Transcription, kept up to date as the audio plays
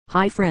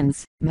Hi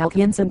friends,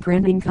 MALKINSON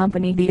Printing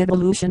Company. The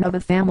evolution of a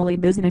family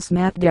business.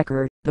 Matt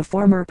Decker, the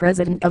former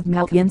president of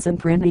MALKINSON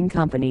Printing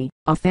Company,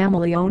 a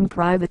family-owned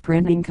private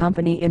printing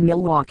company in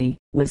Milwaukee,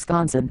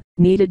 Wisconsin,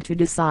 needed to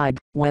decide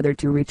whether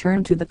to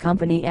return to the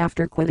company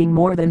after quitting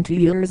more than 2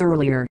 years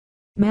earlier.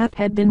 Matt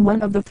had been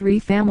one of the 3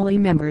 family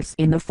members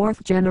in the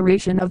 4th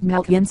generation of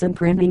MALKINSON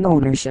printing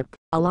ownership,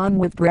 along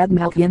with Brad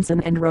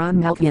MALKINSON and Ron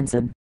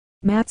MALKINSON.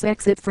 Matt's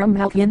exit from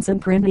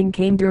MALKINSON Printing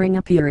came during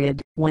a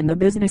period when the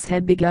business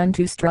had begun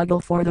to struggle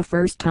for the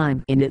first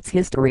time in its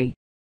history.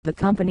 The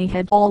company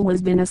had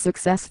always been a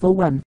successful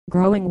one,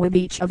 growing with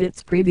each of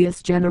its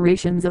previous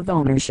generations of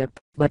ownership,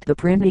 but the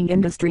printing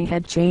industry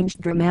had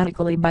changed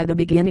dramatically by the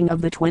beginning of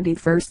the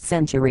 21st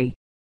century.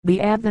 The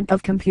advent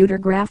of computer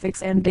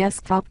graphics and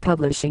desktop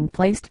publishing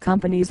placed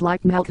companies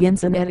like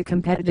MALKINSON at a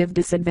competitive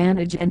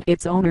disadvantage, and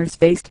its owners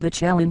faced the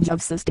challenge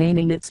of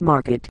sustaining its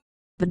market.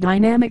 The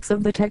dynamics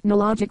of the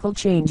technological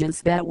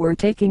changes that were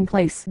taking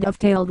place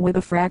dovetailed with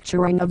a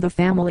fracturing of the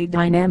family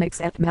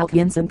dynamics at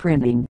MALKINSON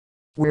Printing.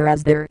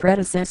 Whereas their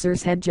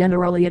predecessors had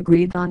generally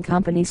agreed on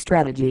company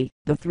strategy,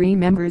 the 3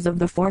 members of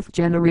the 4th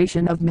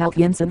generation of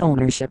MALKINSON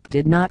ownership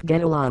did not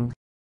get along.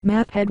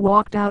 Matt had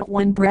walked out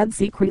when Brad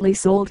secretly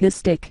sold his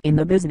stake in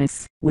the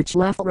business, which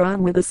left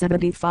Ron with a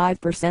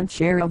 75%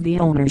 share of the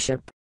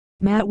ownership.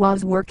 Matt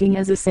was working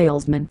as a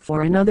salesman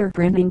for another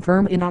printing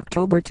firm in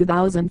October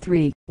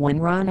 2003, when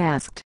Ron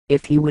asked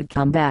if he would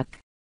come back.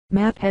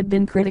 Matt had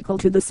been critical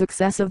to the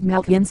success of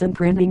MALKINSON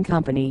Printing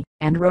Company,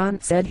 and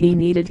Ron said he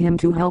needed him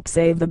to help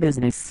save the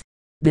business.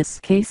 This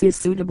case is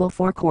suitable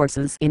for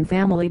courses in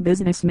family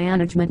business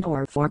management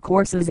or for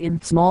courses in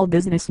small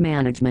business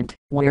management,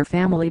 where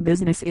family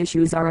business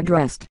issues are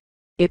addressed.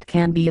 It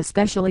can be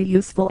especially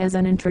useful as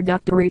an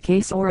introductory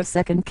case or a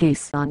second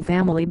case on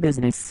family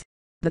business.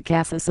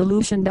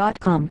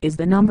 TheCaseSolution.com is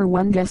the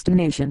 #1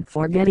 destination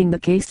for getting the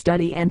case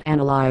study and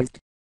analyzed.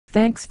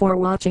 Thanks for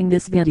watching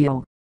this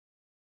video.